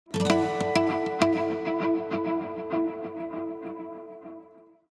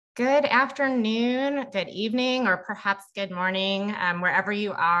Good afternoon, good evening, or perhaps good morning, wherever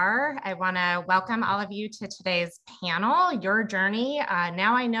you are. I want to welcome all of you to today's panel, Your Journey.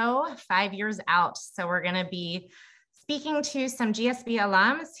 Now I know 5 years out. So we're going to be speaking to some GSB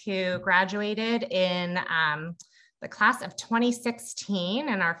alums who graduated in the class of 2016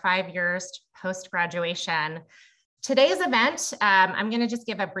 in our 5 years post-graduation. Today's event, I'm going to just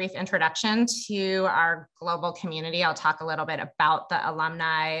give a brief introduction to our global community. I'll talk a little bit about the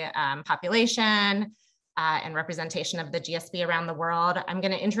alumni population and representation of the GSB around the world. I'm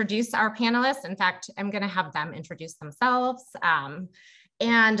going to introduce our panelists. In fact, I'm going to have them introduce themselves.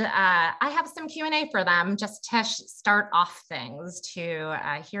 And I have some Q&A for them just to start off things, to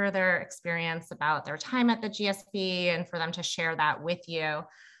hear their experience about their time at the GSB and for them to share that with you.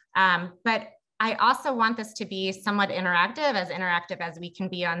 But I also want this to be somewhat interactive as we can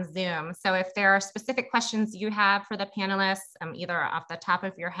be on Zoom. So if there are specific questions you have for the panelists, either off the top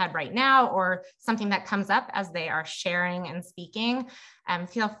of your head right now or something that comes up as they are sharing and speaking,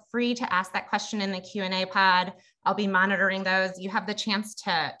 feel free to ask that question in the Q&A pod. I'll be monitoring those. You have the chance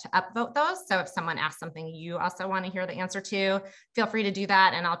to upvote those. So if someone asks something you also want to hear the answer to, feel free to do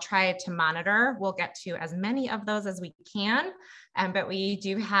that and I'll try to monitor. We'll get to as many of those as we can. But we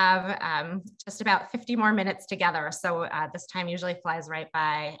do have just about 50 more minutes together. So this time usually flies right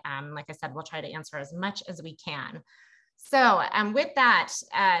by. Like I said, we'll try to answer as much as we can. So with that,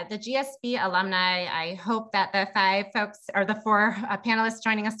 the GSB alumni, I hope that the 5 folks or the 4 panelists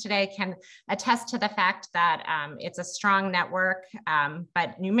joining us today can attest to the fact that it's a strong network,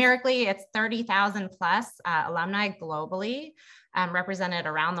 but numerically it's 30,000 plus alumni globally represented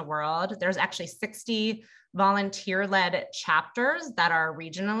around the world. There's actually 60 volunteer-led chapters that are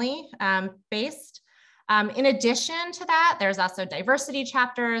regionally based. In addition to that, there's also diversity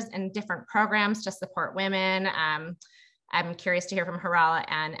chapters and different programs to support women. I'm curious to hear from Haral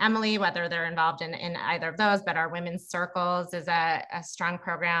and Emily, whether they're involved in either of those, but our Women's Circles is a strong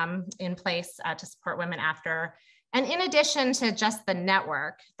program in place to support women after. And in addition to just the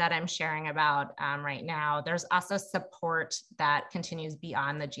network that I'm sharing about right now, there's also support that continues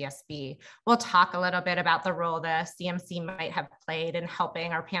beyond the GSB. We'll talk a little bit about the role the CMC might have played in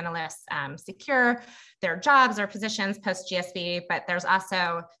helping our panelists secure their jobs or positions post-GSB, but there's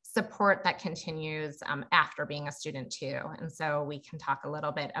also support that continues after being a student too. And so we can talk a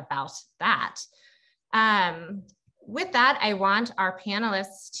little bit about that. With that, I want our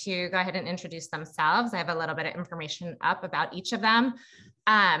panelists to go ahead and introduce themselves. I have a little bit of information up about each of them,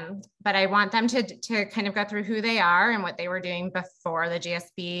 but I want them to kind of go through who they are and what they were doing before the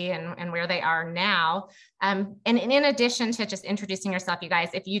GSB and where they are now. And in addition to just introducing yourself, you guys,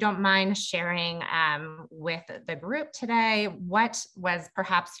 if you don't mind sharing with the group today, what was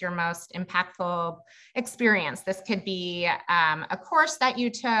perhaps your most impactful experience? This could be a course that you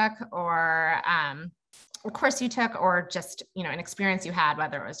took or or just, an experience you had,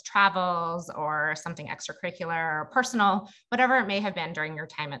 whether it was travels or something extracurricular or personal, whatever it may have been during your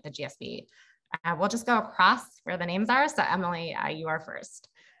time at the GSB. We'll just go across where the names are. So Emily, you are first.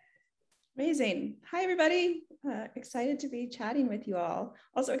 Amazing. Hi, everybody. Excited to be chatting with you all.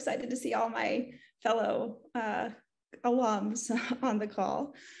 Also excited to see all my fellow alums on the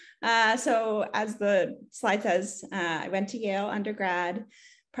call. So as the slide says, I went to Yale undergrad.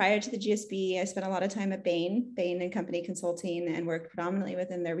 Prior to the GSB, I spent a lot of time at Bain and Company Consulting and worked predominantly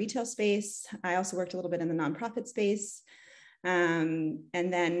within their retail space. I also worked a little bit in the nonprofit space. And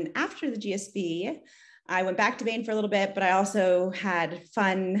then after the GSB, I went back to Bain for a little bit, but I also had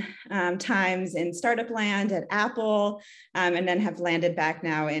fun times in startup land at Apple, and then have landed back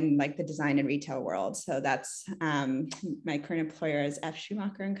now in like the design and retail world. So that's my current employer is F.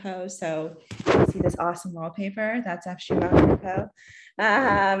 Schumacher & Co. So you see this awesome wallpaper, that's F. Schumacher & Co.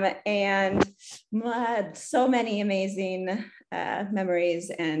 And so many amazing memories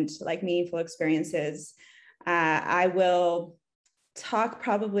and like meaningful experiences. I will talk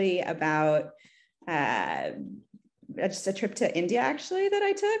probably about just a trip to India actually that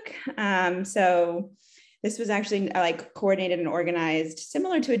I took. So this was actually like coordinated and organized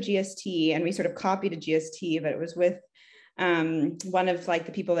similar to a GST, and we sort of copied a GST, but it was with one of like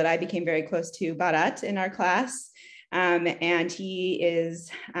the people that I became very close to, Bharat, in our class. And he is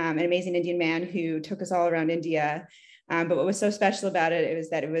an amazing Indian man who took us all around India. But what was so special about it was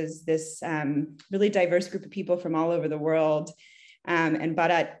that it was this really diverse group of people from all over the world. And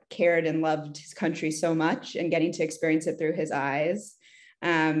Bharat cared and loved his country so much, and getting to experience it through his eyes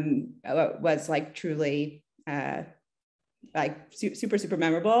was like truly like super, super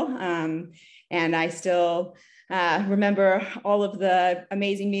memorable. And I still remember all of the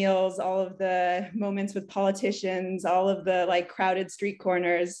amazing meals, all of the moments with politicians, all of the like crowded street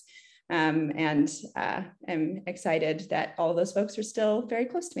corners. And I'm excited that all of those folks are still very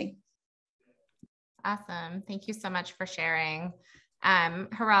close to me. Awesome. Thank you so much for sharing.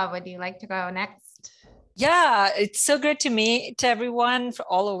 Haral, would you like to go next? Yeah, it's so great to meet everyone from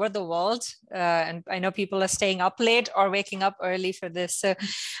all over the world. And I know people are staying up late or waking up early for this. So,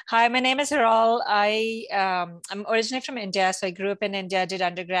 hi, my name is Haral. I'm originally from India. So I grew up in India, did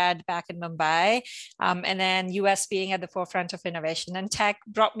undergrad back in Mumbai. And then US being at the forefront of innovation and tech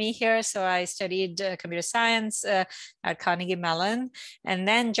brought me here. So I studied computer science at Carnegie Mellon and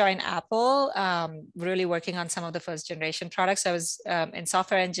then joined Apple, really working on some of the first generation products. I was in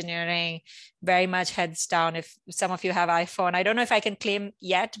software engineering, very much heads down. If some of you have iPhone, I don't know if I can claim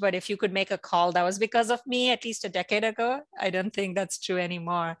yet, but if you could make a call, that was because of me at least a decade ago. I don't think that's true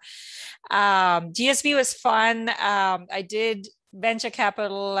anymore. GSB was fun. I did venture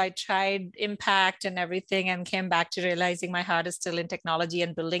capital. I tried impact and everything and came back to realizing my heart is still in technology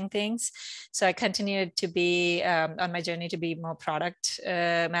and building things. So I continued to be on my journey to be more product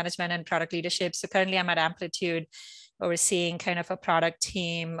management and product leadership. So currently I'm at Amplitude, overseeing kind of a product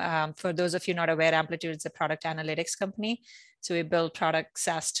team. For those of you not aware, Amplitude is a product analytics company. So we build product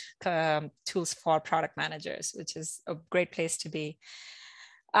SaaS tools for product managers, which is a great place to be.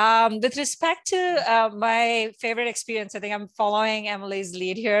 With respect to my favorite experience, I think I'm following Emily's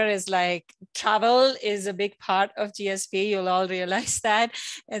lead here, is like travel is a big part of GSB. You'll all realize that.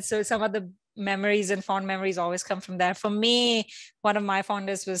 And so some of the memories and fond memories always come from there. For me, one of my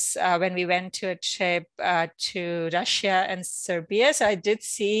fondest was when we went to a trip to Russia and Serbia. So I did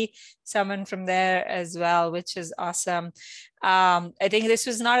see someone from there as well, which is awesome. I think this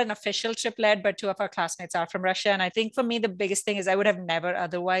was not an official trip led, but two of our classmates are from Russia. And I think for me, the biggest thing is I would have never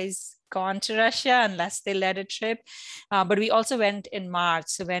otherwise gone to Russia unless they led a trip. But we also went in March.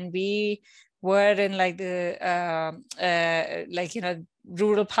 So when we were in like the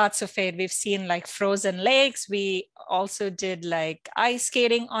rural parts of it, we've seen like frozen lakes. We also did like ice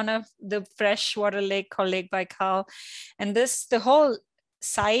skating on the freshwater lake called Lake Baikal. And the whole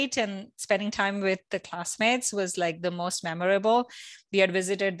site and spending time with the classmates was like the most memorable. We had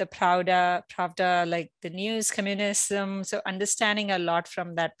visited the Pravda, like the news communism. So understanding a lot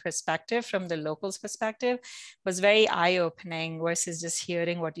from that perspective, from the locals' perspective, was very eye-opening versus just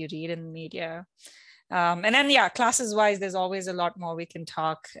hearing what you read in the media. And then, yeah, classes wise, there's always a lot more we can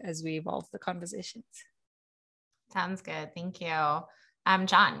talk as we evolve the conversations. Sounds good. Thank you.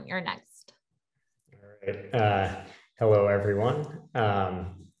 John, you're next. All right. Hello, everyone.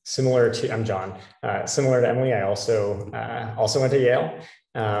 I'm John. Similar to Emily, I also went to Yale.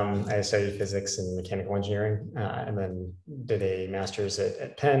 I studied physics and mechanical engineering, and then did a master's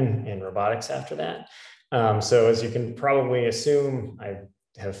at Penn in robotics after that. So as you can probably assume, I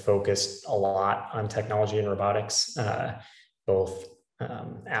have focused a lot on technology and robotics, both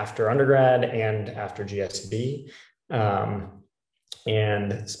after undergrad and after GSB,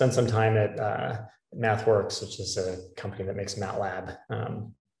 and spent some time at MathWorks, which is a company that makes MATLAB,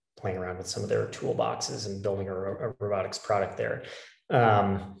 playing around with some of their toolboxes and building a robotics product there.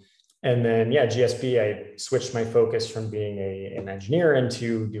 And then, yeah, GSB, I switched my focus from being an engineer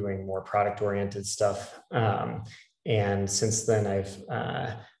into doing more product-oriented stuff. And since then, I've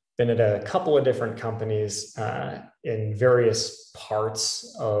been at a couple of different companies in various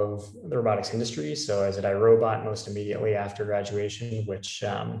parts of the robotics industry. So I was at iRobot most immediately after graduation, which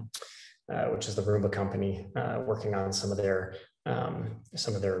is the Roomba company, working on some of their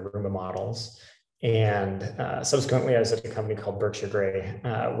Roomba models. And subsequently, I was at a company called Berkshire Grey,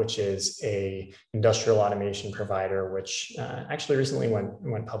 which is a industrial automation provider, which actually recently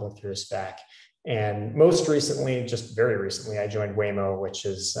went public through a SPAC. And most recently, just very recently, I joined Waymo, which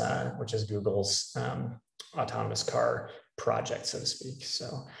is Google's autonomous car project, so to speak.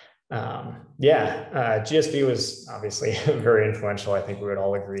 So GSB was obviously very influential. I think we would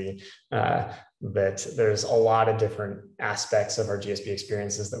all agree that there's a lot of different aspects of our GSB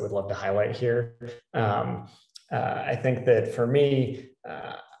experiences that we'd love to highlight here. I think that for me,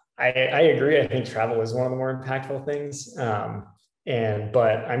 I agree. I think travel is one of the more impactful things.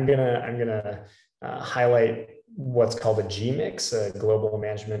 But I'm gonna highlight what's called a GMIX, a global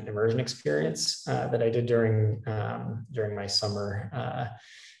management immersion experience that I did during my summer,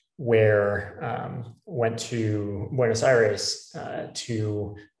 where went to Buenos Aires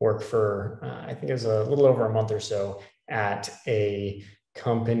to work for I think it was a little over a month or so at a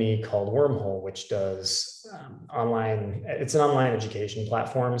company called Wormhole, which does it's an online education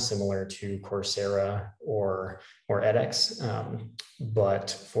platform similar to Coursera or or edX, but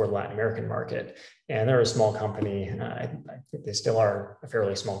for the Latin American market. And they're a small company. I think they still are a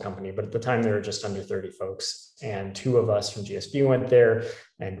fairly small company, but at the time they were just under 30 folks. And 2 of us from GSB went there,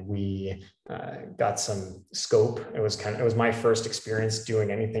 and we got some scope. It was my first experience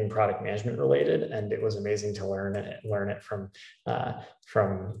doing anything product management related, and it was amazing to learn it from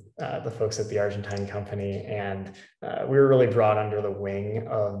the folks at the Argentine company. And we were really brought under the wing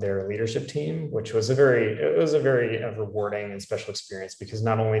of their leadership team, which was a very rewarding and special experience, because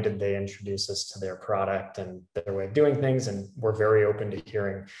not only did they introduce us to their product and their way of doing things, and we're very open to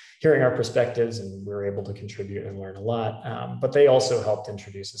hearing our perspectives, and we were able to contribute and learn a lot. But they also helped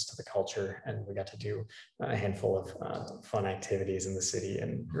introduce us to the culture, and we got to do a handful of fun activities in the city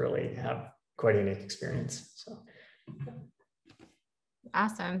and really have quite a unique experience. So.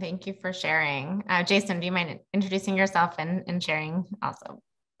 Awesome. Thank you for sharing. Jason, do you mind introducing yourself and sharing also?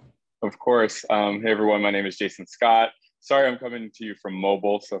 Of course. Hey, everyone. My name is Jason Scott. Sorry, I'm coming to you from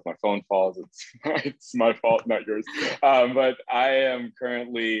mobile, so if my phone falls, it's my fault, not yours. But I am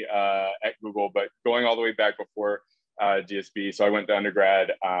currently at Google, but going all the way back before GSB. So I went to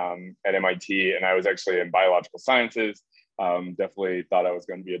undergrad at MIT, and I was actually in biological sciences. Definitely thought I was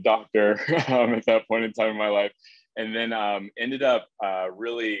going to be a doctor at that point in time in my life. And then ended up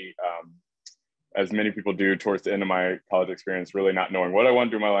really, as many people do towards the end of my college experience, really not knowing what I want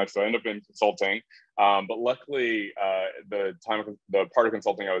to do in my life. So I ended up in consulting. But luckily, the part of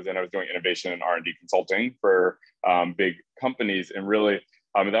consulting I was in, I was doing innovation and R&D consulting for big companies. And really,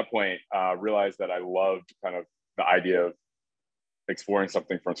 at that point, realized that I loved kind of the idea of exploring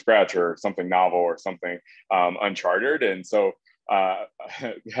something from scratch, or something novel, or something uncharted. And so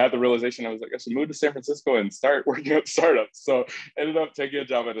had the realization, I was like, I should move to San Francisco and start working at startups. So ended up taking a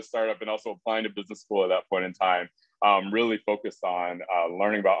job at a startup and also applying to business school at that point in time. Really focused on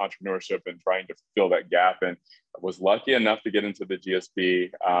learning about entrepreneurship and trying to fill that gap, and was lucky enough to get into the GSB.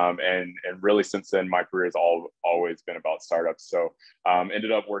 And really since then, my career has always been about startups. So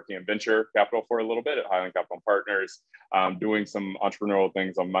ended up working in venture capital for a little bit at Highland Capital Partners, doing some entrepreneurial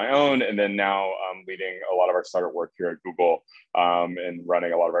things on my own. And then now leading a lot of our startup work here at Google, and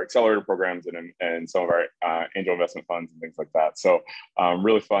running a lot of our accelerator programs and some of our angel investment funds and things like that. So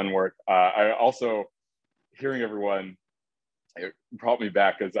really fun work. I also, hearing everyone, it brought me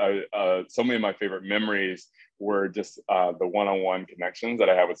back, because so many of my favorite memories were just the one-on-one connections that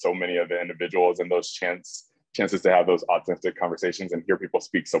I had with so many of the individuals, and those chances to have those authentic conversations and hear people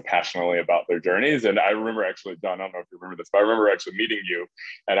speak so passionately about their journeys. And I remember actually, John, I don't know if you remember this, but I remember actually meeting you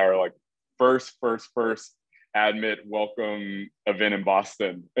at our first Admit welcome event in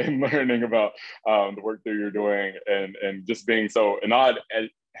Boston, and learning about the work that you're doing, and just being so awed at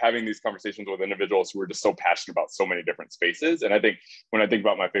having these conversations with individuals who were just so passionate about so many different spaces. And I think when I think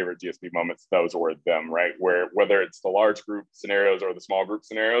about my favorite GSB moments, those were them, right? Where whether it's the large group scenarios or the small group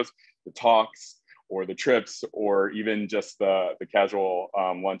scenarios, the talks or the trips, or even just the casual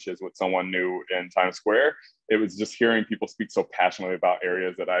lunches with someone new in Times Square, it was just hearing people speak so passionately about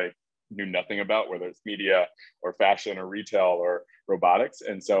areas that I knew nothing about, whether it's media or fashion or retail or robotics.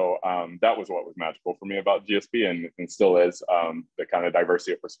 And so that was what was magical for me about GSB, and still is, the kind of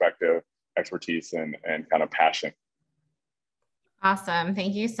diversity of perspective, expertise, and kind of passion. Awesome.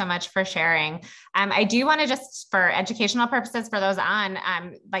 Thank you so much for sharing. I do want to just, for educational purposes, for those on,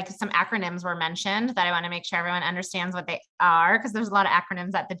 some acronyms were mentioned that I want to make sure everyone understands what they are, because there's a lot of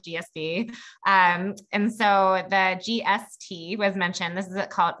acronyms at the GSB. And so the GST was mentioned.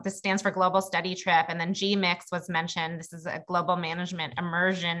 This stands for Global Study Trip. And then GMIX was mentioned. This is a Global Management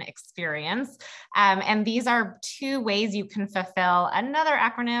Immersion Experience. And these are 2 ways you can fulfill another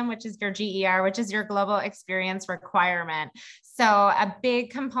acronym, which is your GER, which is your Global Experience Requirement. So a big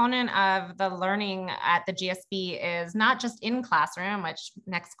component of the learning at the GSB is not just in classroom, which,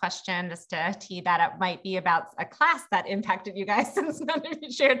 next question, just to tee that up, might be about a class that impacted you guys, since none of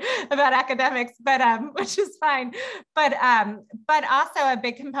you shared about academics, but which is fine. But also a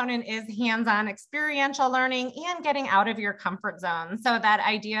big component is hands-on experiential learning and getting out of your comfort zone. So that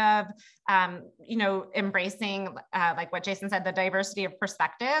idea of embracing, like what Jason said, the diversity of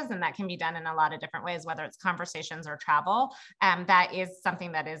perspectives, and that can be done in a lot of different ways, whether it's conversations or travel. That is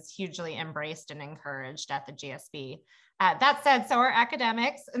something that is hugely embraced and encouraged at the GSB. That said, so are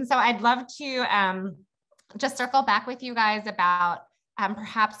academics. And so I'd love to just circle back with you guys about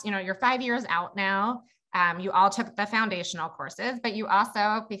perhaps, you're 5 years out now. You all took the foundational courses, but you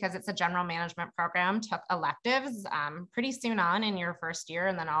also, because it's a general management program, took electives pretty soon on in your first year,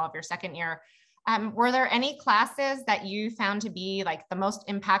 and then all of your second year. Were there any classes that you found to be the most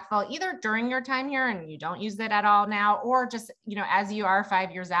impactful, either during your time here and you don't use it at all now, or just, as you are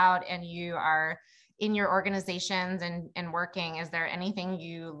 5 years out and you are in your organizations and working, is there anything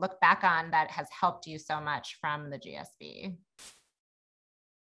you look back on that has helped you so much from the GSB?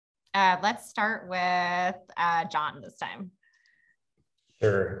 Let's start with John this time.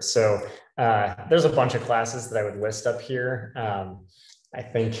 Sure. So there's a bunch of classes that I would list up here. I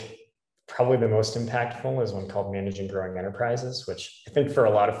think probably the most impactful is one called Managing Growing Enterprises, which I think for a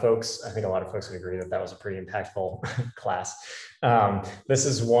lot of folks, would agree that that was a pretty impactful class. This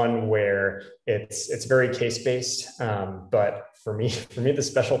is one where it's very case-based, but for me, the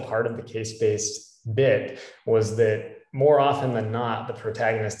special part of the case-based bit was that more often than not, the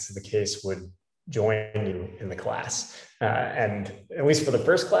protagonists of the case would join you in the class. And at least for the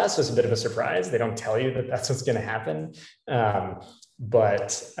first class, it was a bit of a surprise. They don't tell you that that's what's going to happen.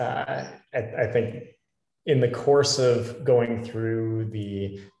 But I think in the course of going through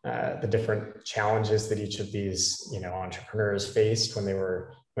the different challenges that each of these entrepreneurs faced when they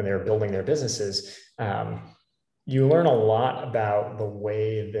were building their businesses, you learn a lot about the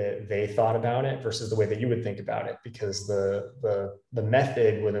way that they thought about it versus the way that you would think about it, because the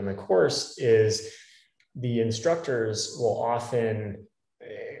method within the course is the instructors will often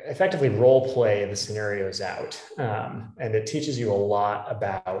effectively role play the scenarios out. And it teaches you a lot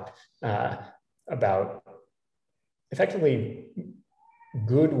about effectively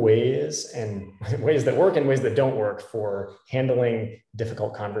good ways and ways that work and ways that don't work for handling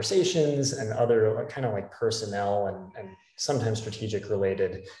difficult conversations and other kind of like personnel and sometimes strategic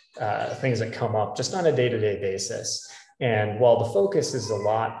related things that come up just on a day-to-day basis. And while the focus is a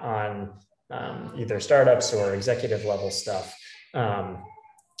lot on either startups or executive level stuff,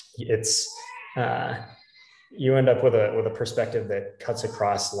 it's you end up with a perspective that cuts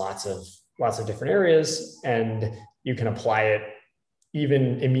across lots of different areas, and you can apply it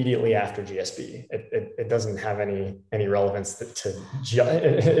even immediately after GSB. It doesn't have any relevance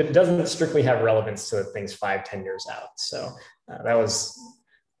it doesn't strictly have relevance to things 5-10 years out. So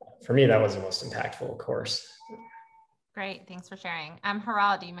for me, that was the most impactful course. Great, thanks for sharing.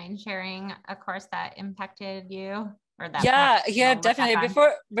 Haral, do you mind sharing a course that impacted you? Or that yeah, definitely.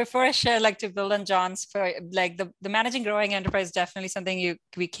 Before I share, like to build on John's, like the Managing Growing Enterprise is definitely something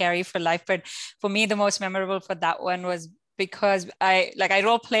we carry for life. But for me, the most memorable for that one was because I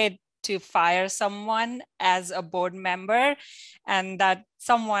role played to fire someone as a board member, and that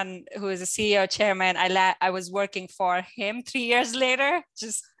someone who is a CEO chairman, I was working for him 3 years later.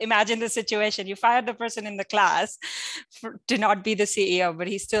 Just imagine the situation. You fired the person in the class to not be the CEO, but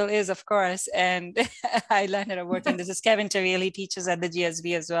he still is, of course. And I landed up working. This is Kevin Tavil. He teaches at the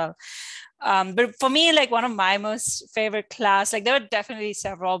GSB as well. But for me, like one of my most favorite class, like there were definitely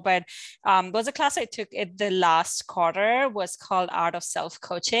several, but was a class I took at the last quarter, was called Art of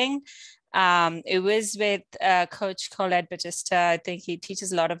Self-Coaching. It was with a coach called Ed Batista. I think he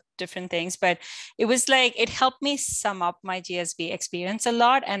teaches a lot of different things, but it was like, it helped me sum up my GSB experience a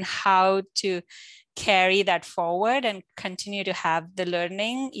lot and how to carry that forward and continue to have the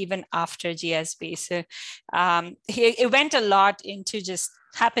learning even after GSB. So it went a lot into just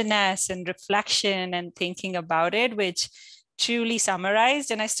happiness and reflection and thinking about it, which truly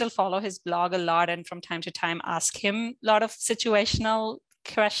summarized. And I still follow his blog a lot, and from time to time ask him a lot of situational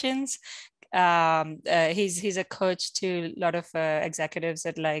questions. He's a coach to a lot of executives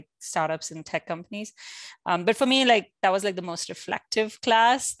at like startups and tech companies. But for me, like that was like the most reflective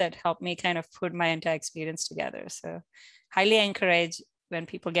class that helped me kind of put my entire experience together. So highly encourage when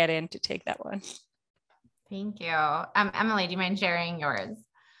people get in to take that one. Thank you. Emily, do you mind sharing yours?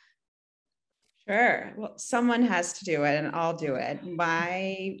 Sure. Well, someone has to do it and I'll do it.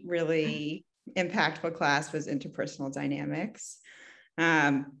 My really impactful class was interpersonal dynamics.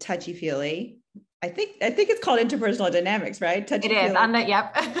 Touchy-feely. I think it's called interpersonal dynamics, right? Touchy-feely. It is on the,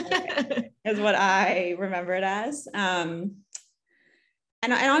 yep. Is what I remember it as. And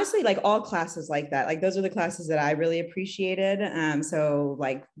honestly, like all classes like that, like those are the classes that I really appreciated. So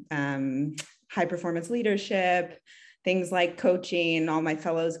like high performance leadership, things like coaching, all my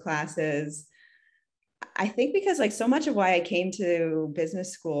fellows classes. I think because like so much of why I came to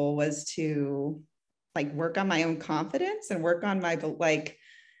business school was to like work on my own confidence and work on my like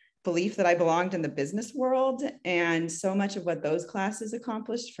belief that I belonged in the business world. And so much of what those classes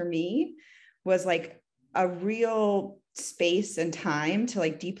accomplished for me was like a real space and time to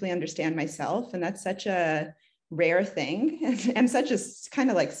like deeply understand myself. And that's such a rare thing and such a kind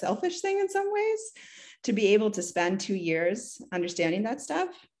of like selfish thing in some ways, to be able to spend 2 years understanding that stuff.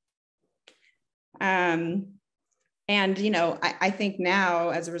 And, you know, I think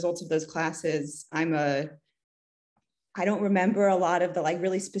now as a result of those classes, I'm a I don't remember a lot of the like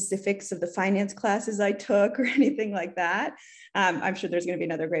really specifics of the finance classes I took or anything like that. I'm sure there's going to be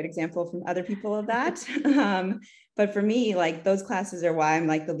another great example from other people of that. But for me, like those classes are why I'm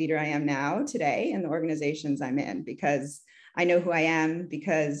like the leader I am now today in the organizations I'm in, because I know who I am,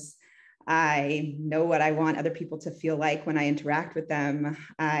 because I know what I want other people to feel like when I interact with them.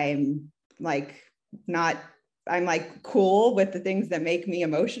 I'm like cool with the things that make me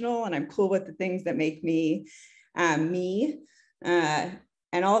emotional, and I'm cool with the things that make me me.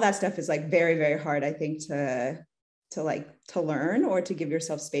 And all that stuff is like very, very hard, I think, to learn or to give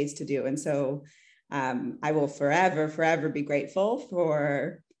yourself space to do. And so I will forever be grateful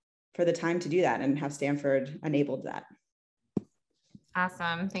for the time to do that and have Stanford enabled that.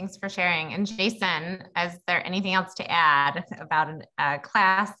 Awesome. Thanks for sharing. And Jason, is there anything else to add about a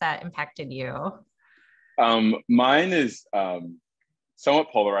class that impacted you? Mine is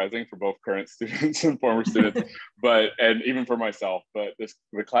somewhat polarizing for both current students and former students, and even for myself. But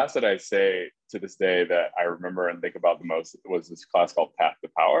the class that I say to this day that I remember and think about the most was this class called Path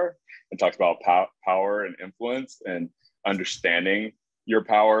to Power, and talks about power and influence and understanding your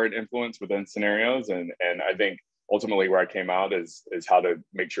power and influence within scenarios. And I think ultimately where I came out is how to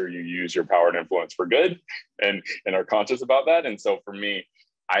make sure you use your power and influence for good and are conscious about that. And so for me,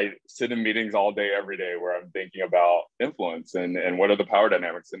 I sit in meetings all day, every day, where I'm thinking about influence and what are the power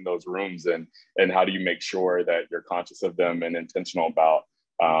dynamics in those rooms, and how do you make sure that you're conscious of them and intentional about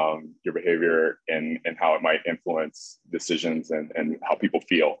your behavior and how it might influence decisions and how people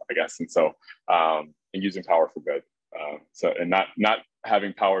feel, I guess. And so, and using power for good. And not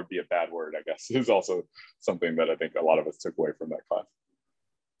having power be a bad word, I guess, is also something that I think a lot of us took away from that class.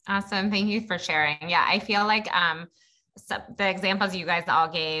 Awesome. Thank you for sharing. Yeah, I feel like so the examples you guys all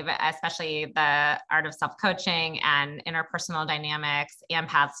gave, especially the art of self-coaching and interpersonal dynamics and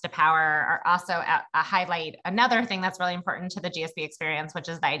paths to power, are also a highlight another thing that's really important to the GSB experience, which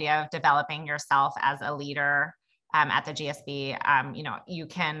is the idea of developing yourself as a leader at the GSB. You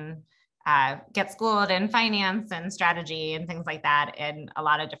can get schooled in finance and strategy and things like that in a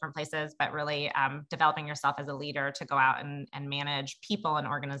lot of different places, but really developing yourself as a leader to go out and manage people and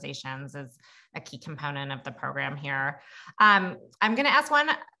organizations is a key component of the program here. I'm going to ask one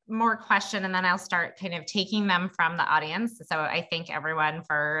more question, and then I'll start kind of taking them from the audience. So I thank everyone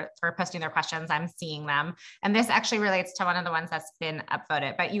for posting their questions. I'm seeing them. And this actually relates to one of the ones that's been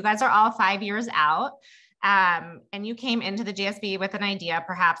upvoted, but you guys are all 5 years out. And you came into the GSB with an idea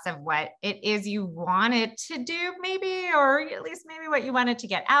perhaps of what it is you wanted to do, maybe, or at least maybe what you wanted to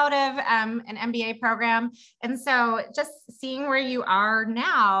get out of an MBA program. And so just seeing where you are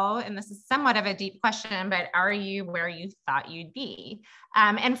now, and this is somewhat of a deep question, but are you where you thought you'd be?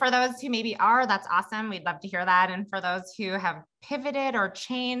 And for those who maybe are, that's awesome. We'd love to hear that. And for those who have pivoted or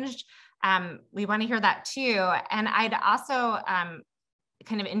changed, we want to hear that too. And I'd also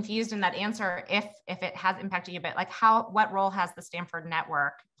kind of infused in that answer, if it has impacted you a bit, like what role has the Stanford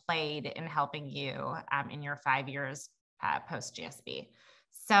network played in helping you in your 5 years post GSB?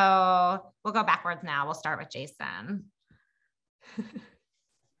 So we'll go backwards now. We'll start with Jason.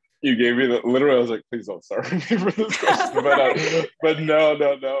 You gave me literally, I was like, please don't start with me for this question, but no,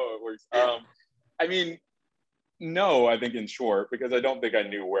 it works. I mean, no, I think in short, because I don't think I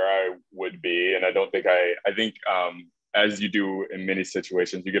knew where I would be, and I don't think I think as you do in many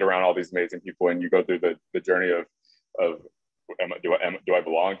situations, you get around all these amazing people and you go through the journey of do I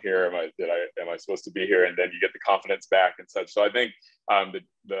belong here? Am I supposed to be here? And then you get the confidence back and such. So I think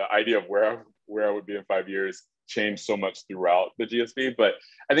the idea of where I would be in 5 years changed so much throughout the GSB, but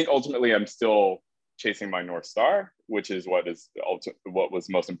I think ultimately I'm still chasing my North Star, which is what was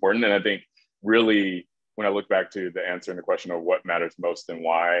most important. And I think really when I look back to the answer and the question of what matters most and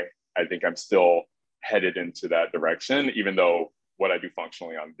why, I think I'm still headed into that direction, even though what I do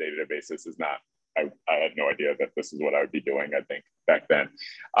functionally on a day-to-day basis is not, I had no idea that this is what I would be doing, I think, back then.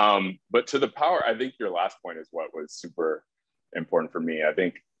 But to the power, I think your last point is what was super important for me. I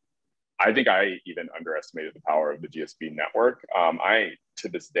think I even underestimated the power of the GSB network. I, to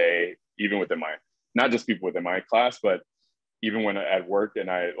this day, even within not just people within my class, but even when at work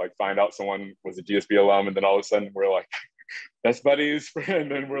and I like find out someone was a GSB alum, and then all of a sudden we're like, best buddies, and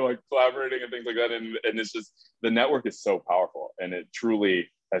then we're like collaborating and things like that. And it's just, the network is so powerful, and it truly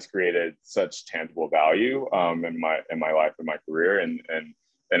has created such tangible value in my life and my career. And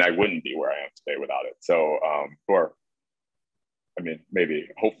I wouldn't be where I am today without it. So, maybe,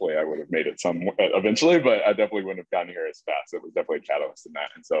 hopefully I would have made it eventually, but I definitely wouldn't have gotten here as fast. It was definitely a catalyst in that.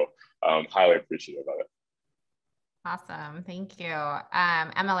 And so highly appreciative of it. Awesome. Thank you.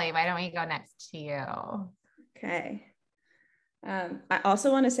 Emily, why don't we go next to you? Okay. I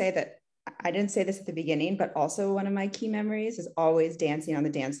also want to say that I didn't say this at the beginning, but also one of my key memories is always dancing on the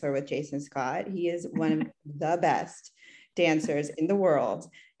dance floor with Jason Scott. He is one of the best dancers in the world.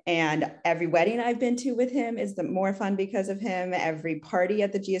 And every wedding I've been to with him is more fun because of him. Every party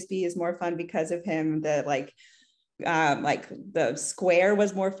at the GSB is more fun because of him. The the square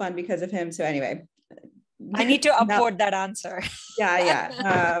was more fun because of him. So anyway, I need to upvote that answer.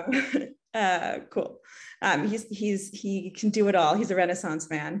 Yeah. Cool. He can do it all. He's a Renaissance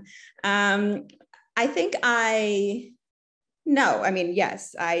man.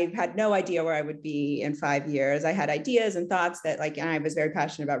 Yes, I had no idea where I would be in 5 years. I had ideas and thoughts that and I was very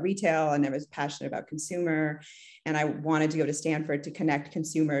passionate about retail, and I was passionate about consumer, and I wanted to go to Stanford to connect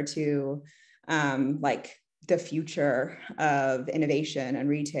consumer to the future of innovation and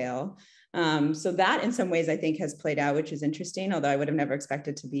retail. So that in some ways I think has played out, which is interesting, although I would have never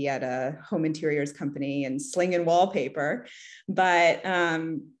expected to be at a home interiors company and slinging wallpaper. But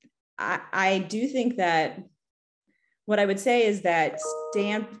I do think that what I would say is that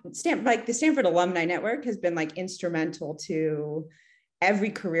the Stanford Alumni Network has been instrumental to every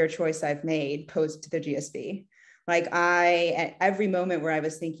career choice I've made post the GSB. At every moment where I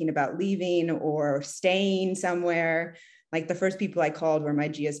was thinking about leaving or staying somewhere, the first people I called were my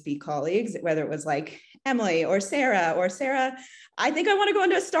GSB colleagues, whether it was Emily or Sarah, I think I want to go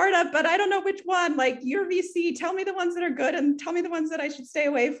into a startup, but I don't know which one, your VC, tell me the ones that are good and tell me the ones that I should stay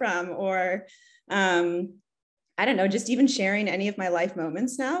away from. Or I don't know, just even sharing any of my life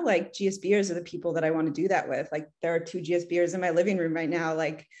moments now, GSBers are the people that I want to do that with. There are 2 GSBers in my living room right now,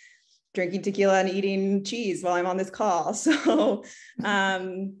 drinking tequila and eating cheese while I'm on this call. So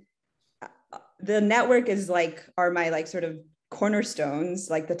the network are my sort of cornerstones,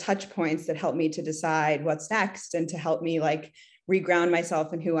 the touch points that help me to decide what's next and to help me reground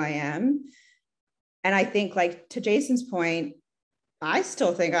myself in who I am. And I think to Jason's point, I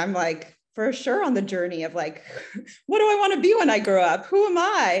still think I'm for sure on the journey of what do I want to be when I grow up? Who am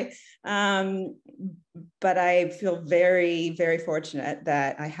I? But I feel very, very fortunate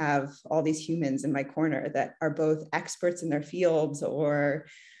that I have all these humans in my corner that are both experts in their fields or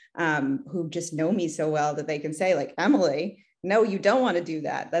who just know me so well that they can say Emily, no, you don't want to do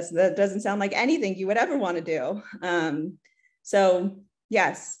that. That doesn't sound like anything you would ever want to do. So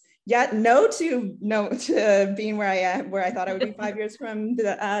yes, no to being where I am, where I thought I would be 5 years from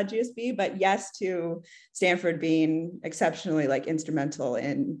the GSB, but yes to Stanford being exceptionally instrumental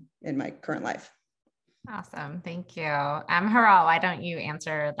in my current life. Awesome. Thank you. Haral, why don't you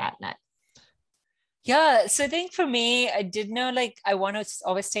answer that next? Yeah, so I think for me, I did know I want to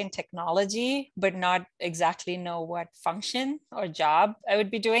always stay in technology, but not exactly know what function or job I would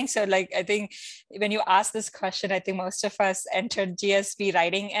be doing. So I think when you ask this question, I think most of us entered GSB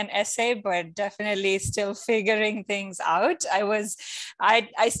writing an essay, but definitely still figuring things out.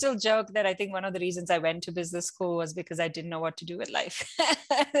 I still joke that I think one of the reasons I went to business school was because I didn't know what to do with life.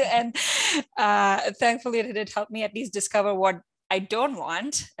 And thankfully it did help me at least discover what I don't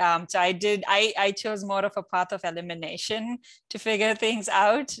want. So I chose more of a path of elimination to figure things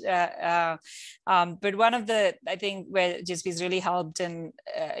out. But one of the, I think where GSB's really helped and,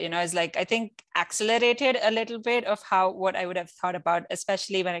 is I think accelerated a little bit of what I would have thought about,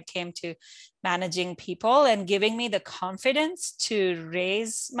 especially when it came to managing people and giving me the confidence to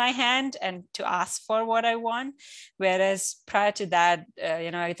raise my hand and to ask for what I want. Whereas prior to that,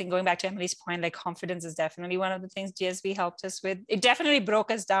 I think going back to Emily's point, confidence is definitely one of the things GSB helped us with. It definitely broke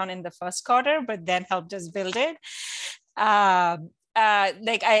us down in the first quarter, but then helped us build it.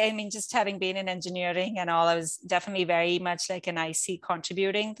 Just having been in engineering and all, I was definitely very much an IC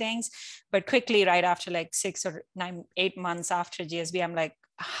contributing things, but quickly right after 6 or 9, 8 months after GSB, I'm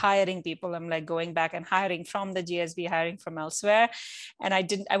hiring people. I'm going back and hiring from the GSB, hiring from elsewhere. And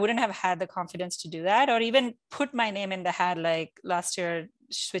I wouldn't have had the confidence to do that or even put my name in the hat last year,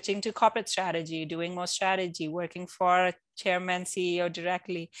 switching to corporate strategy, doing more strategy, working for a chairman, CEO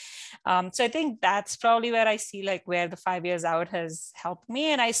directly. So I think that's probably where I see where the 5 years out has helped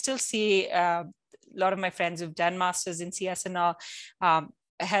me. And I still see a lot of my friends who've done masters in CS and all,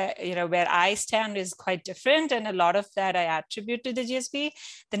 where I stand is quite different. And a lot of that I attribute to the GSB,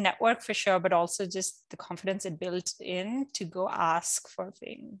 the network for sure, but also just the confidence it built in to go ask for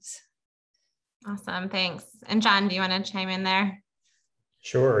things. Awesome. Thanks. And John, do you want to chime in there?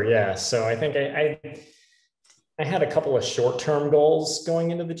 Sure. Yeah. So I think I had a couple of short-term goals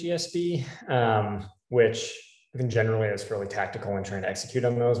going into the GSB, which I think generally I was fairly tactical in trying to execute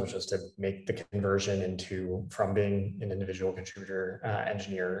on those, which was to make the conversion from being an individual contributor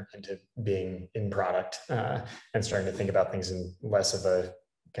engineer into being in product and starting to think about things in less of a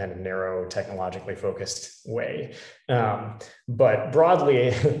kind of narrow, technologically focused way. But broadly,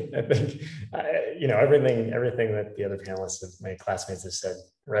 I think, everything that the other panelists, my classmates have said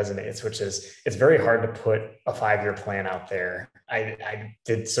resonates, which is it's very hard to put a 5-year plan out there. I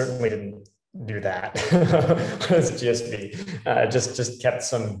certainly didn't do that as GSB, just kept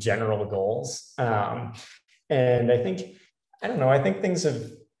some general goals. And I think things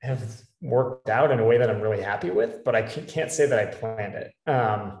have worked out in a way that I'm really happy with, but I can't say that I planned it.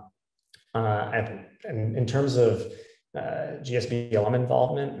 And in terms of GSB alum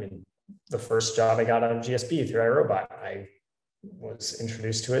involvement, I mean, the first job I got out of GSB through iRobot, I was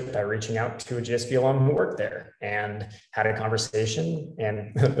introduced to it by reaching out to a GSB alum who worked there and had a conversation.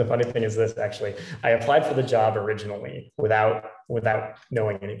 And the funny thing is this, actually, I applied for the job originally without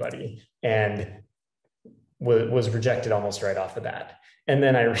knowing anybody, and was rejected almost right off the bat. And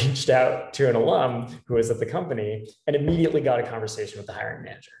then I reached out to an alum who was at the company and immediately got a conversation with the hiring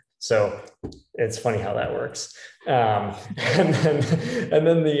manager. So it's funny how that works. And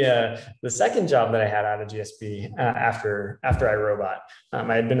then the second job that I had out of GSB after iRobot,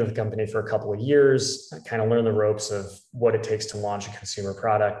 I had been with the company for a couple of years, kind of learned the ropes of what it takes to launch a consumer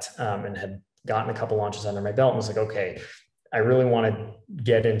product, and had gotten a couple launches under my belt and was like, okay, I really want to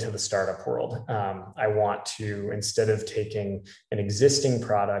get into the startup world. I want to, instead of taking an existing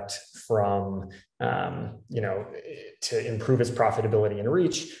product from, to improve its profitability and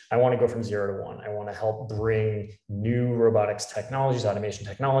reach, I want to go from 0 to 1. I want to help bring new robotics technologies, automation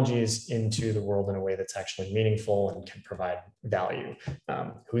technologies into the world in a way that's actually meaningful and can provide value.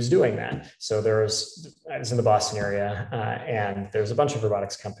 Who's doing that? So I was in the Boston area, and there's a bunch of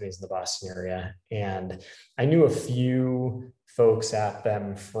robotics companies in the Boston area, and I knew a few folks at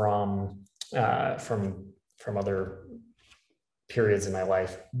them from other periods in my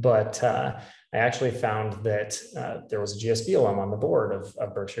life, but I actually found that there was a GSB alum on the board of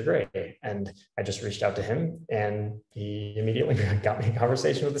Berkshire Grey, and I just reached out to him, and he immediately got me a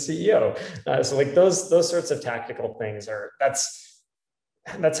conversation with the CEO. So like those sorts of tactical things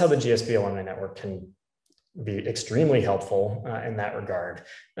that's how the GSB alumni network can be extremely helpful in that regard.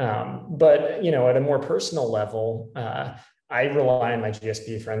 But at a more personal level, I rely on my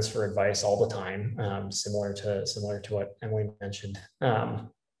GSB friends for advice all the time, similar to what Emily mentioned.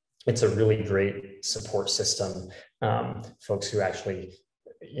 It's a really great support system. Folks who actually,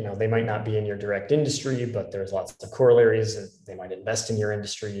 they might not be in your direct industry, but there's lots of corollaries. They might invest in your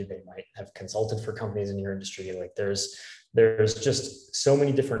industry. They might have consulted for companies in your industry. Like there's just so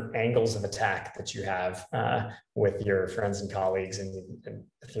many different angles of attack that you have with your friends and colleagues and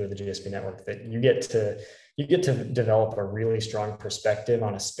through the GSB network, that you get to develop a really strong perspective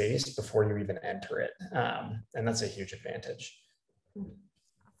on a space before you even enter it. And that's a huge advantage.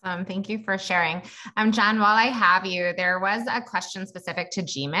 Thank you for sharing. John, while I have you, there was a question specific to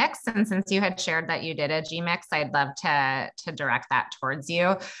GMix. And since you had shared that you did a GMix, I'd love to direct that towards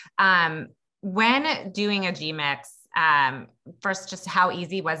you. When doing a GMix, first, just how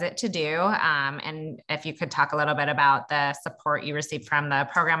easy was it to do? And if you could talk a little bit about the support you received from the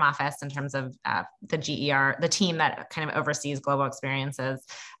program office in terms of the GER, the team that kind of oversees global experiences.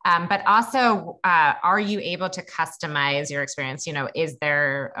 But also, are you able to customize your experience? Is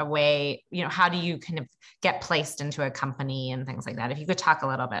there a way, how do you kind of get placed into a company and things like that? If you could talk a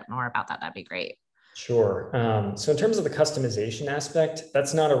little bit more about that, that'd be great. Sure. So in terms of the customization aspect,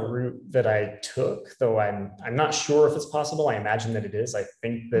 that's not a route that I took, though I'm not sure if it's possible. I imagine that it is. I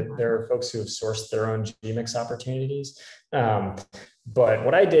think that there are folks who have sourced their own GMix opportunities. But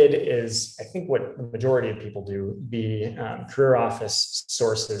what I did is, I think what the majority of people do, the career office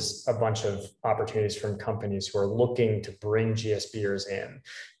sources a bunch of opportunities from companies who are looking to bring GSBers in,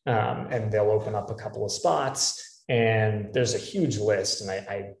 and they'll open up a couple of spots, and there's a huge list, and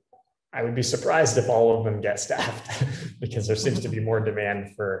I would be surprised if all of them get staffed because there seems to be more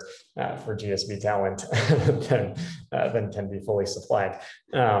demand for GSB talent than can be fully supplied.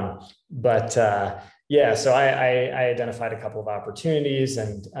 Yeah, so I identified a couple of opportunities,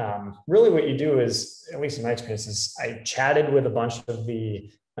 and really what you do is, at least in my experience, is I chatted with a bunch of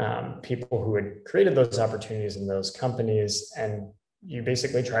the people who had created those opportunities in those companies, and you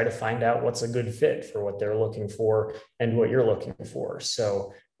basically try to find out what's a good fit for what they're looking for and what you're looking for.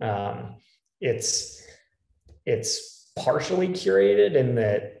 So it's partially curated in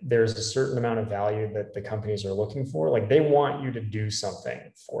that there's a certain amount of value that the companies are looking for. Like they want you to do something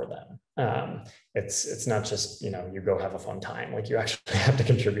for them. It's not just, you go have a fun time, like you actually have to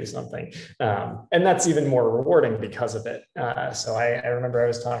contribute something. And that's even more rewarding because of it. So I remember I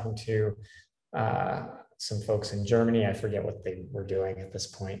was talking to some folks in Germany. I forget what they were doing at this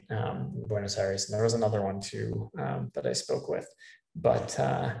point, in Buenos Aires. And there was another one too that I spoke with. But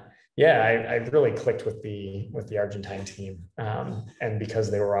yeah, I really clicked with the Argentine team, and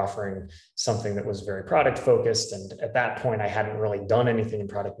because they were offering something that was very product focused, and at that point I hadn't really done anything in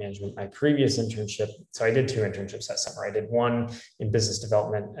product management. My previous internship, so I did 2 internships that summer. I did one in business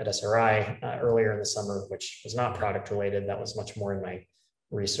development at SRI earlier in the summer, which was not product related. That was much more in my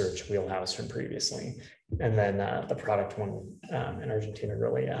research wheelhouse from previously, and then the product one in Argentina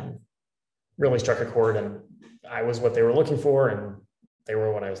really struck a chord, and I was what they were looking for, and they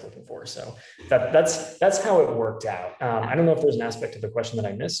were what I was looking for. So that's how it worked out. I don't know if there's an aspect of the question that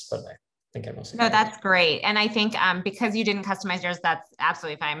I missed, but I think I mostly. No, that's great. And I think because you didn't customize yours, that's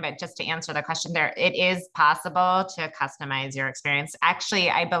absolutely fine. But just to answer the question there, it is possible to customize your experience. Actually,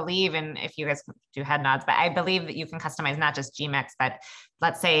 I believe, and if you guys do head nods, but I believe that you can customize not just GMIX, but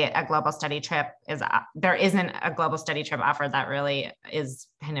let's say a global study trip there isn't a global study trip offered that really is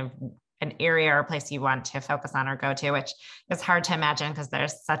kind of an area or place you want to focus on or go to, which is hard to imagine because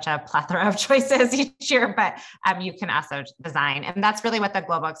there's such a plethora of choices each year, but you can also design. And that's really what the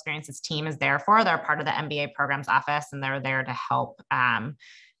Global Experiences team is there for. They're part of the MBA programs office, and they're there to help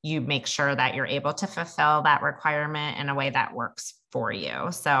you make sure that you're able to fulfill that requirement in a way that works for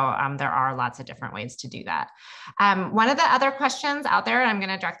you. So there are lots of different ways to do that. One of the other questions out there, and I'm going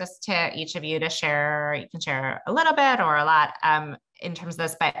to direct this to each of you to share, you can share a little bit or a lot in terms of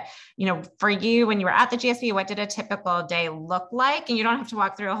this, but for you, when you were at the GSB, what did a typical day look like? And you don't have to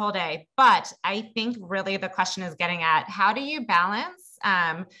walk through a whole day, but I think really the question is getting at, how do you balance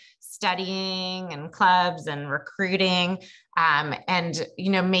studying and clubs and recruiting? And,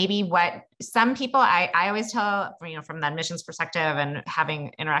 maybe what some people, I always tell, from the admissions perspective and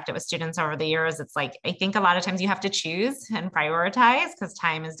having interacted with students over the years, it's like, I think a lot of times you have to choose and prioritize because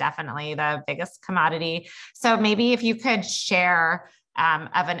time is definitely the biggest commodity. So maybe if you could share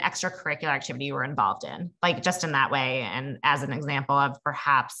of an extracurricular activity you were involved in, like just in that way. And as an example of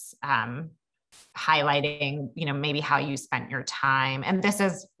perhaps highlighting, maybe how you spent your time. And this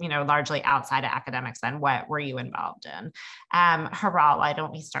is, largely outside of academics. Then what were you involved in? Haral, why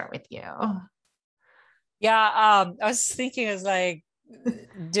don't we start with you? Yeah, I was thinking it's like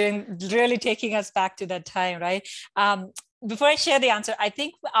really taking us back to that time, right? Before I share the answer, I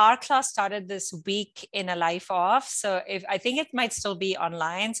think our class started this week in a life off. So I think it might still be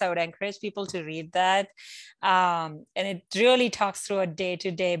online. So I would encourage people to read that. And it really talks through a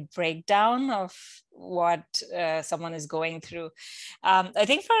day-to-day breakdown of what someone is going through. I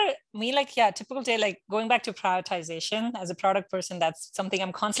think for me, typical day, like going back to prioritization as a product person, that's something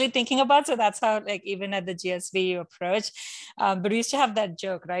I'm constantly thinking about. So that's how, even at the GSB you approach. But we used to have that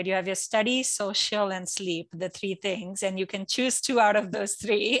joke, right? You have your study, social, and sleep, the 3 things, and you can choose 2 out of those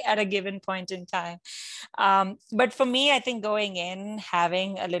 3 at a given point in time. But for me, I think going in,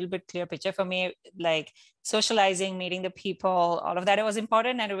 having a little bit clear picture for me, socializing, meeting the people, all of that, it was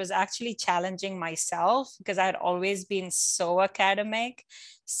important. And it was actually challenging myself because I had always been so academic,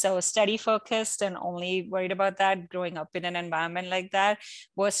 so study focused, and only worried about that growing up in an environment like that,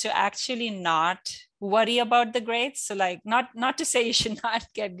 was to actually not worry about the grades. So not to say you should not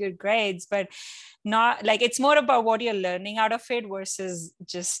get good grades, but not it's more about what you're learning out of it versus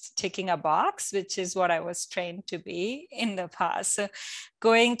just ticking a box, which is what I was trained to be in the past. So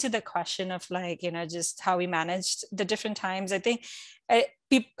going to the question of just how we managed the different times, I think I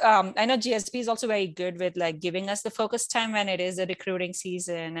know GSB is also very good with giving us the focus time when it is a recruiting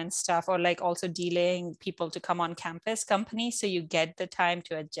season and stuff, or also delaying people to come on campus company. So you get the time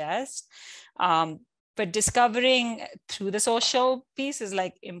to adjust. But discovering through the social piece is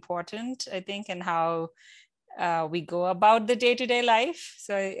important, I think, and how we go about the day-to-day life.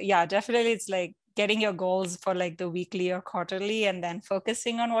 So yeah, definitely it's getting your goals for the weekly or quarterly, and then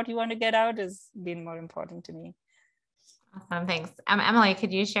focusing on what you want to get out has been more important to me. Awesome, thanks. Emily,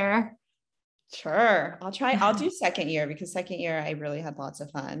 could you share? Sure. I'll do second year, because second year I really had lots of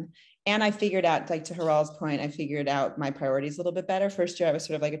fun. And I figured out, to Haral's point, I figured out my priorities a little bit better. First year, I was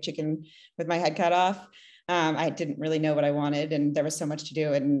sort of like a chicken with my head cut off. I didn't really know what I wanted, and there was so much to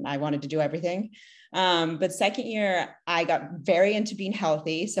do, and I wanted to do everything. But second year, I got very into being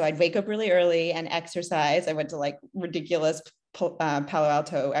healthy. So I'd wake up really early and exercise. I went to ridiculous Palo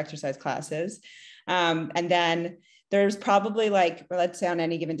Alto exercise classes. And then there's probably let's say on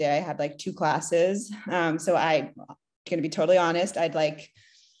any given day, I had 2 classes. So I'm going to be totally honest. I'd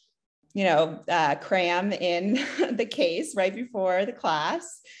cram in the case right before the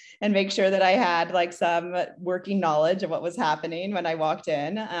class and make sure that I had some working knowledge of what was happening when I walked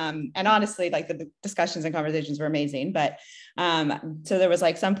in. And honestly, the discussions and conversations were amazing. But so there was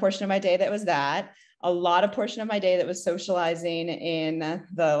some portion of my day that was that. a lot of portion of my day that was socializing in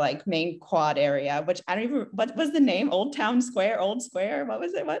the like main quad area, which I don't even, what was the name? Old Town Square, Old Square? What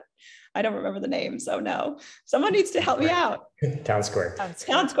was it? What? I don't remember the name. So no, someone needs to help me out. Town Square.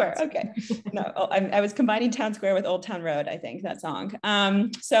 Town Square. Okay. No, I was combining Town Square with Old Town Road, I think, that song.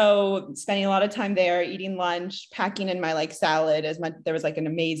 So spending a lot of time there, eating lunch, packing in my like salad there was like an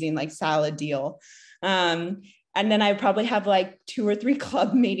amazing like salad deal. And then I probably have like 2 or 3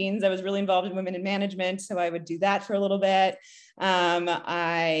 club meetings. I was really involved in women in management, so I would do that for a little bit.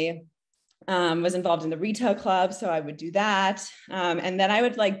 I was involved in the retail club, so I would do that. And then I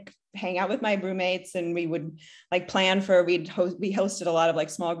would like hang out with my roommates, and we would like plan for, we hosted a lot of like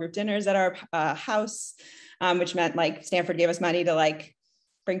small group dinners at our house, which meant like Stanford gave us money to like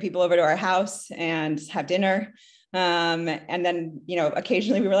bring people over to our house and have dinner. And then, you know,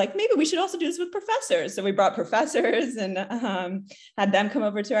 occasionally we were like, maybe we should also do this with professors. So we brought professors and had them come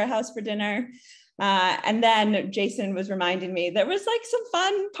over to our house for dinner. And then Jason was reminding me there was like some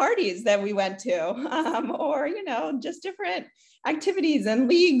fun parties that we went to, or, you know, just different activities and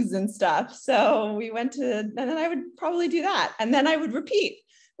leagues and stuff. So we went to, and then I would probably do that. And then I would repeat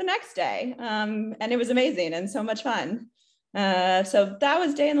the next day. And it was amazing and so much fun. So that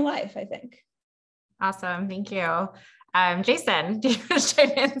was day in the life, I think. Awesome. Thank you. Jason, do you want to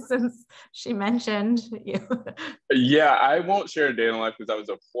chime in since she mentioned you? Yeah, I won't share a day in the life because that was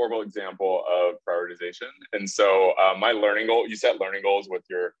a horrible example of prioritization. And so my learning goal, you set learning goals with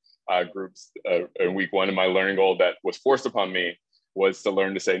your groups in week 1, and my learning goal that was forced upon me was to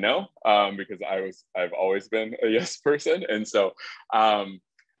learn to say no, because I've always been a yes person. And so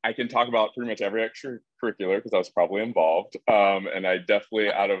I can talk about pretty much every extracurricular because I was probably involved. And I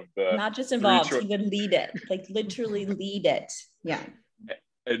definitely, out of the— Not just involved, he would lead it, like literally lead it. Yeah.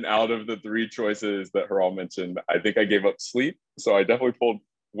 And out of the 3 choices that Haral mentioned, I think I gave up sleep. So I definitely pulled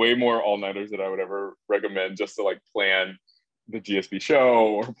way more all-nighters than I would ever recommend just to like plan the GSB show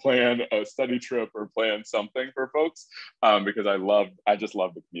or plan a study trip or plan something for folks, because I just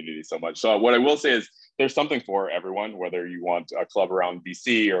love the community so much. So what I will say is there's something for everyone, whether you want a club around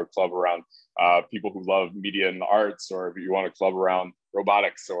VC or a club around people who love media and the arts, or if you want a club around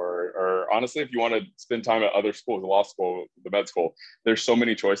robotics, or honestly, if you want to spend time at other schools, the law school, the med school, there's so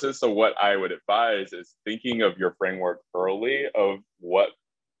many choices. So what I would advise is thinking of your framework early of what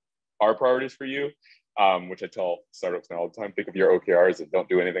are priorities for you. Which I tell startups now all the time, think of your OKRs and don't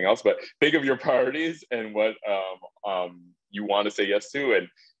do anything else, but think of your priorities and what you want to say yes to, and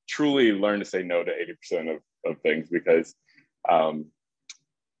truly learn to say no to 80% of things, because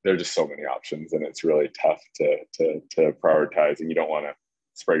there are just so many options and it's really tough to prioritize, and you don't want to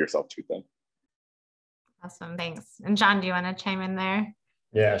spread yourself too thin. Awesome, thanks. And John, do you want to chime in there?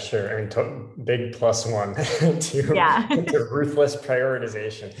 Yeah, sure. I mean, big +1 to ruthless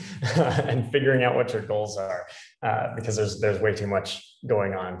prioritization and figuring out what your goals are, because there's way too much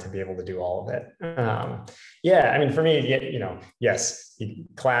going on to be able to do all of it. Yeah, I mean, for me, you know, yes,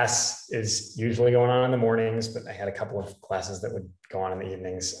 class is usually going on in the mornings, but I had a couple of classes that would go on in the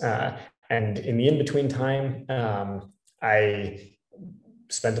evenings. And in the in-between time, I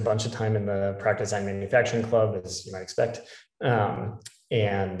spent a bunch of time in the Product Design Manufacturing Club, as you might expect.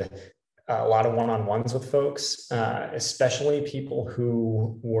 And a lot of one-on-ones with folks, especially people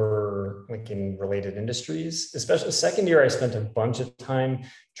who were like in related industries. Especially second year, I spent a bunch of time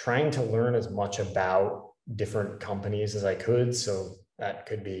trying to learn as much about different companies as I could. So that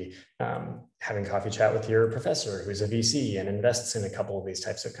could be having coffee chat with your professor who's a VC and invests in a couple of these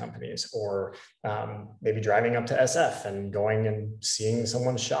types of companies, or maybe driving up to SF and going and seeing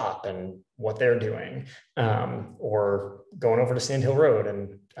someone's shop and what they're doing, or going over to Sand Hill Road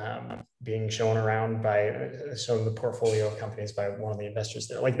and being shown around shown the portfolio of companies by one of the investors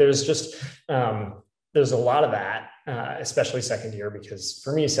there. Like there's just, there's a lot of that, especially second year, because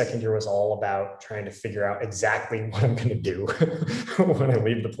for me, second year was all about trying to figure out exactly what I'm going to do when I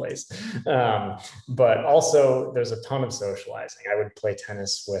leave the place. But also there's a ton of socializing. I would play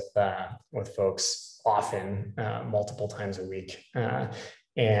tennis with folks often, multiple times a week.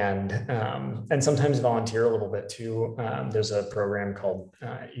 And sometimes volunteer a little bit too. There's a program called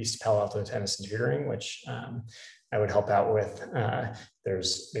East Palo Alto Tennis and Tutoring, which I would help out with.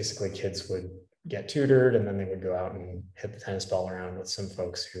 There's basically kids would get tutored, and then they would go out and hit the tennis ball around with some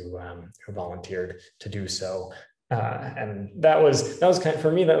folks who volunteered to do so. And that was kind of,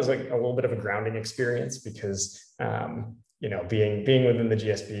 for me, that was like a little bit of a grounding experience, because you know, being within the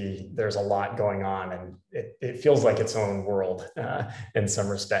GSB, there's a lot going on, and it feels like its own world in some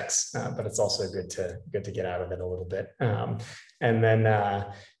respects, but it's also good to get out of it a little bit. And then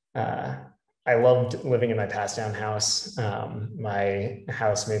I loved living in my passed down house. My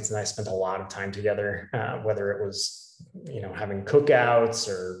housemates and I spent a lot of time together, whether it was, having cookouts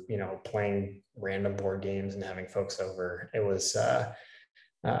or, playing random board games and having folks over. It was,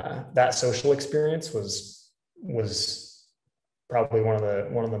 that social experience was probably one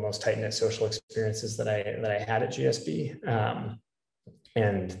of the most tight-knit social experiences that I had at GSB.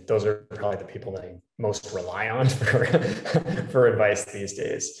 And those are probably the people that I most rely on for advice these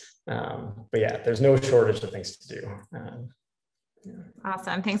days. But yeah, there's no shortage of things to do. Yeah.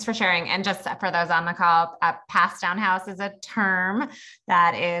 Awesome. Thanks for sharing. And just for those on the call, pass down house is a term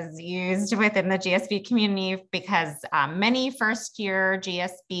that is used within the GSB community because many first year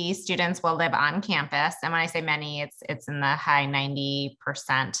GSB students will live on campus. And when I say many, it's in the high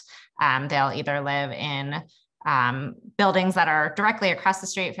 90%. They'll either live in buildings that are directly across the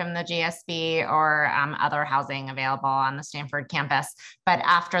street from the GSB or other housing available on the Stanford campus. But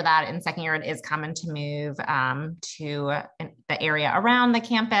after that, in second year, it is common to move to the area around the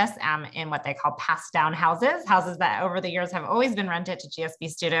campus in what they call passed down houses that over the years have always been rented to GSB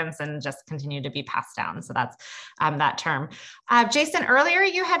students and just continue to be passed down. So that's that term. Jason, earlier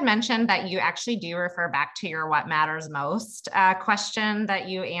you had mentioned that you actually do refer back to your what matters most question that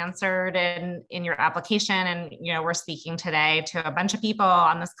you answered in your application. And we're speaking today to a bunch of people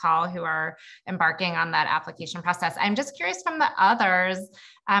on this call who are embarking on that application process. I'm just curious from the others,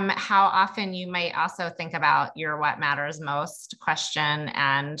 how often you might also think about your what matters most question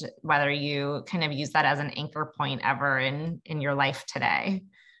and whether you kind of use that as an anchor point ever in your life today.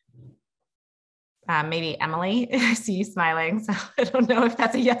 Maybe Emily, I see you smiling, so I don't know if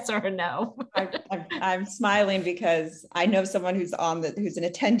that's a yes or a no. I'm smiling because I know someone who's an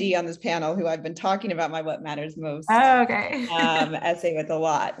attendee on this panel who I've been talking about my what matters most essay with a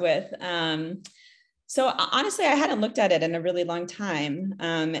lot with. So honestly, I hadn't looked at it in a really long time,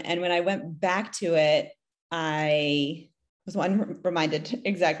 and when I went back to it, I was reminded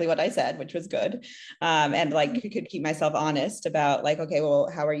exactly what I said, which was good, and could keep myself honest about okay, well,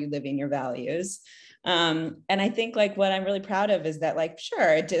 how are you living your values? And I think what I'm really proud of is that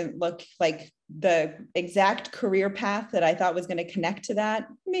sure, it didn't look like the exact career path that I thought was going to connect to that.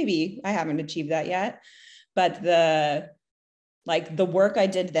 Maybe I haven't achieved that yet, but the work I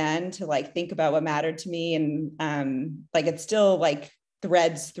did then to think about what mattered to me and it still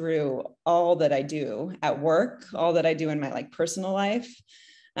threads through all that I do at work, all that I do in my personal life.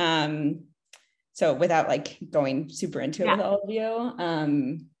 So without going super into it with all of you,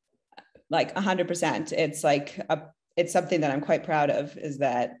 100%, it's something that I'm quite proud of, is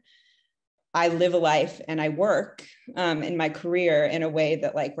that I live a life and I work in my career in a way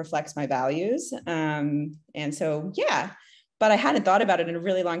that reflects my values. And so, yeah, but I hadn't thought about it in a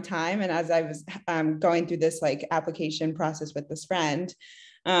really long time. And as I was going through this application process with this friend,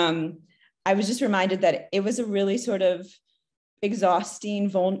 I was just reminded that it was a really sort of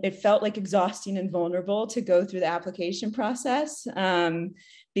exhausting, it felt exhausting and vulnerable to go through the application process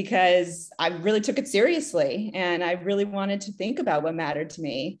because I really took it seriously and I really wanted to think about what mattered to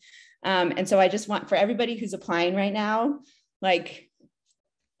me. And so I just want for everybody who's applying right now,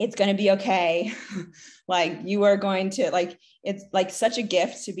 it's going to be okay. You are going to it's such a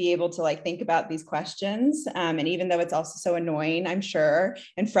gift to be able to think about these questions. And even though it's also so annoying, I'm sure,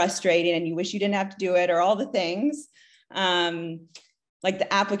 and frustrating, and you wish you didn't have to do it or all the things, the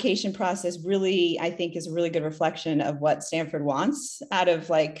application process really, I think, is a really good reflection of what Stanford wants out of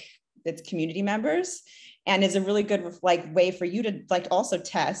its community members, and is a really good way for you to also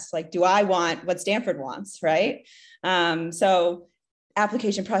test, do I want what Stanford wants, right? So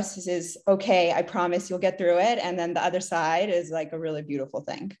application process is okay. I promise you'll get through it. And then the other side is a really beautiful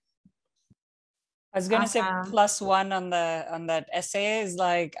thing. I was going to say +1 on that essay is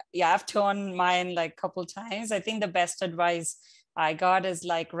yeah, I've torn mine a couple times. I think the best advice I got is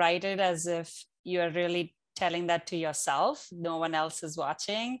write it as if you're really telling that to yourself. No one else is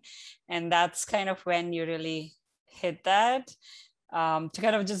watching. And that's kind of when you really hit that. To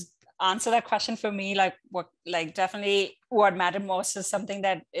kind of just answer that question for me, definitely what mattered most is something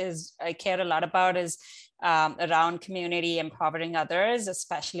that I care a lot about is around community, empowering others,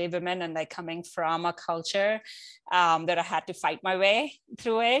 especially women, and coming from a culture that I had to fight my way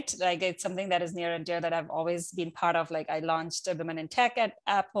through it. It's something that is near and dear that I've always been part of. I launched a Women in Tech at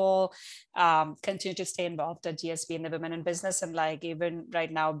Apple, continue to stay involved at GSB in the Women in Business, and even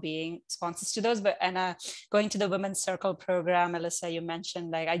right now being sponsors to those. But going to the Women's Circle program, Alyssa, you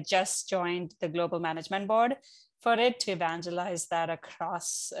mentioned, I just joined the Global Management Board for it to evangelize that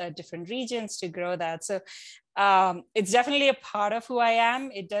across different regions to grow that. So it's definitely a part of who I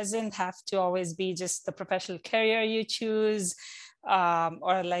am. It doesn't have to always be just the professional career you choose.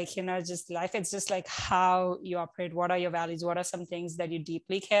 or like, just life. It's just like how you operate. What are your values? What are some things that you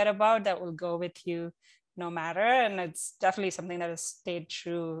deeply care about that will go with you no matter? And it's definitely something that has stayed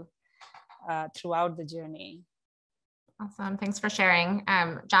true throughout the journey. Awesome. Thanks for sharing.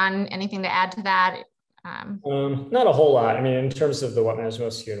 John, anything to add to that? Not a whole lot. I mean, in terms of the what matters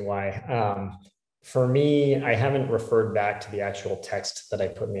most to you and why, for me, I haven't referred back to the actual text that I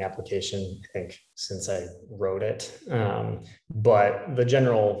put in the application, I think, since I wrote it. But the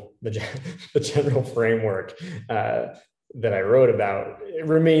general framework that I wrote about, it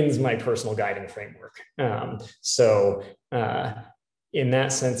remains my personal guiding framework. So in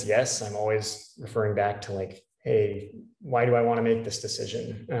that sense, yes, I'm always referring back to like, hey, why do I want to make this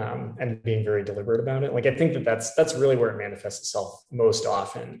decision? And being very deliberate about it. Like, I think that's really where it manifests itself most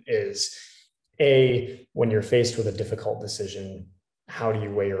often is, A, when you're faced with a difficult decision, how do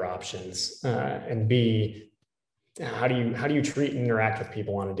you weigh your options? And B, how do you treat and interact with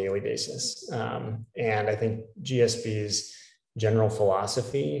people on a daily basis? And I think GSB's general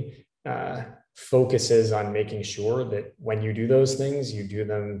philosophy focuses on making sure that when you do those things, you do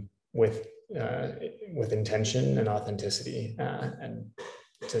them with intention and authenticity. And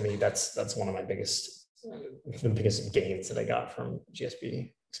to me, that's one of my biggest gains that I got from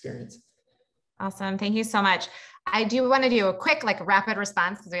GSB experience. Awesome. Thank you so much. I do want to do a quick, like, rapid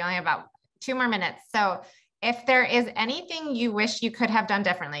response because we only have about 2 more minutes. So if there is anything you wish you could have done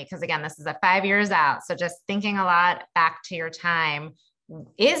differently, because again, this is a 5 years out. So just thinking a lot back to your time,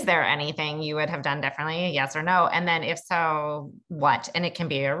 is there anything you would have done differently? Yes or no? And then if so, what? And it can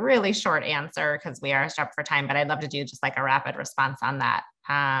be a really short answer because we are strapped for time, but I'd love to do just like a rapid response on that.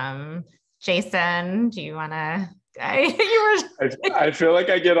 Jason, do you want to? I feel like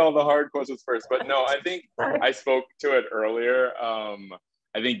I get all the hard questions first, but no, I think I spoke to it earlier.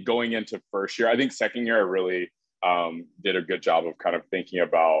 I think going into first year, I think second year, I really did a good job of kind of thinking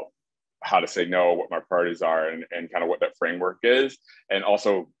about how to say no, what my priorities are, and kind of what that framework is. And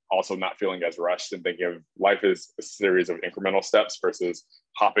also not feeling as rushed and thinking of life as a series of incremental steps versus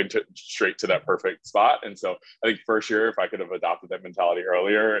hopping straight to that perfect spot. And so I think first year, if I could have adopted that mentality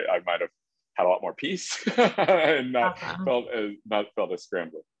earlier, I might have had a lot more peace and not felt as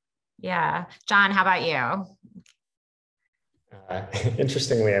scrambling. Yeah. John, how about you?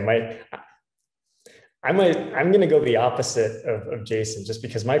 Interestingly, I'm going to go the opposite of Jason, just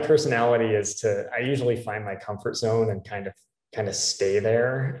because my personality is I usually find my comfort zone and kind of stay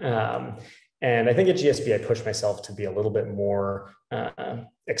there. And I think at GSB, I push myself to be a little bit more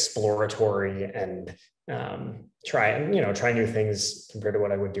exploratory and try new things compared to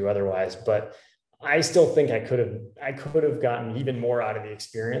what I would do otherwise. But I still think I could have gotten even more out of the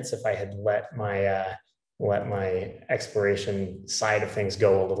experience if I had let my exploration side of things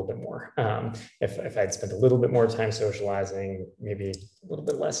go a little bit more. If I'd spent a little bit more time socializing, maybe a little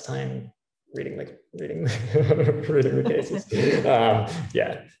bit less time reading the cases.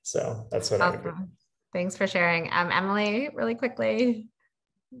 Yeah, so that's what awesome. I would do. Thanks for sharing. Emily, really quickly.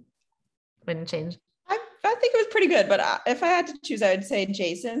 Wouldn't change. I think it was pretty good, but if I had to choose, I would say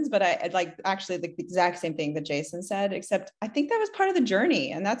Jason's, but I'd like actually the exact same thing that Jason said, except I think that was part of the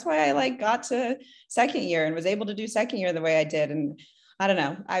journey. And that's why I got to second year and was able to do second year the way I did. And I don't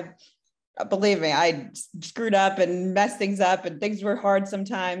know, believe me, I screwed up and messed things up and things were hard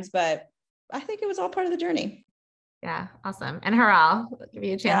sometimes, but I think it was all part of the journey. Yeah, awesome. And Haral, I'll give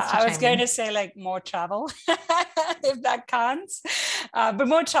you a chance to I was going to say like more travel, if that counts, but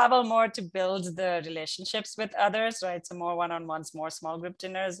more travel, more to build the relationships with others, right? So more one-on-ones, more small group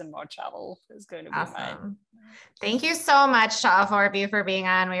dinners, and more travel is going to be mine. Thank you so much to all 4 of you for being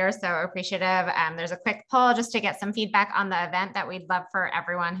on. We are so appreciative. There's a quick poll just to get some feedback on the event that we'd love for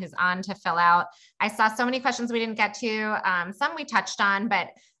everyone who's on to fill out. I saw so many questions we didn't get to. Some we touched on, but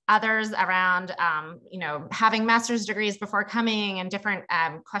others around, having master's degrees before coming and different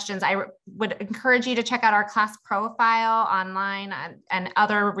questions. I would encourage you to check out our class profile online and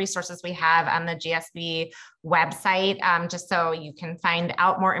other resources we have on the GSB website, just so you can find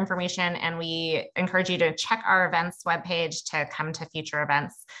out more information. And we encourage you to check our events webpage to come to future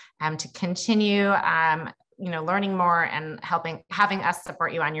events, to continue learning more and having us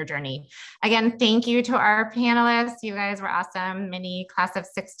support you on your journey. Again, thank you to our panelists. You guys were awesome. Mini class of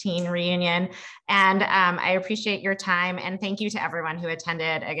 16 reunion. And I appreciate your time. And thank you to everyone who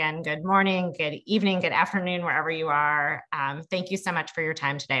attended. Again, good morning, good evening, good afternoon, wherever you are. Thank you so much for your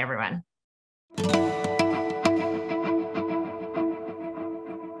time today, everyone.